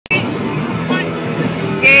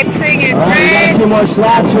and All right, we got a few more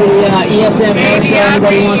slots for the ESM air show.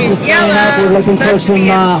 Anybody wants to sign up? We're looking for some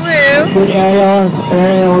good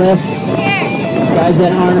aerialists, guys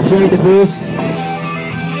that aren't afraid to boost.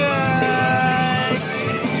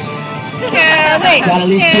 Got at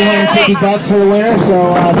least $250 for the winner,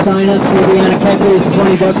 so sign up for the Anna Keckley. It's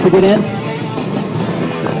 $20 to get in.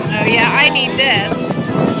 Oh yeah, I need this.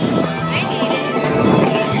 I need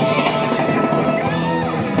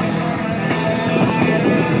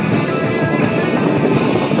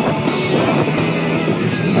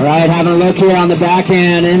it. All right, having a look here on the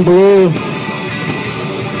backhand in blue.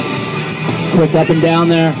 Quick up and down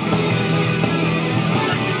there.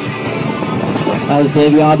 That was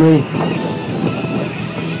Davey Aubrey.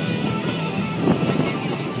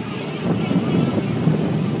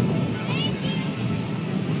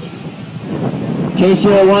 In case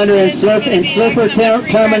you're wondering, in surfer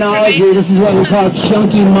terminology, this is what we call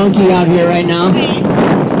chunky monkey out here right now.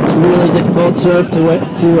 It's a really difficult surf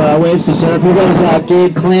to waves to surf. Here goes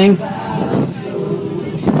Gabe Kling.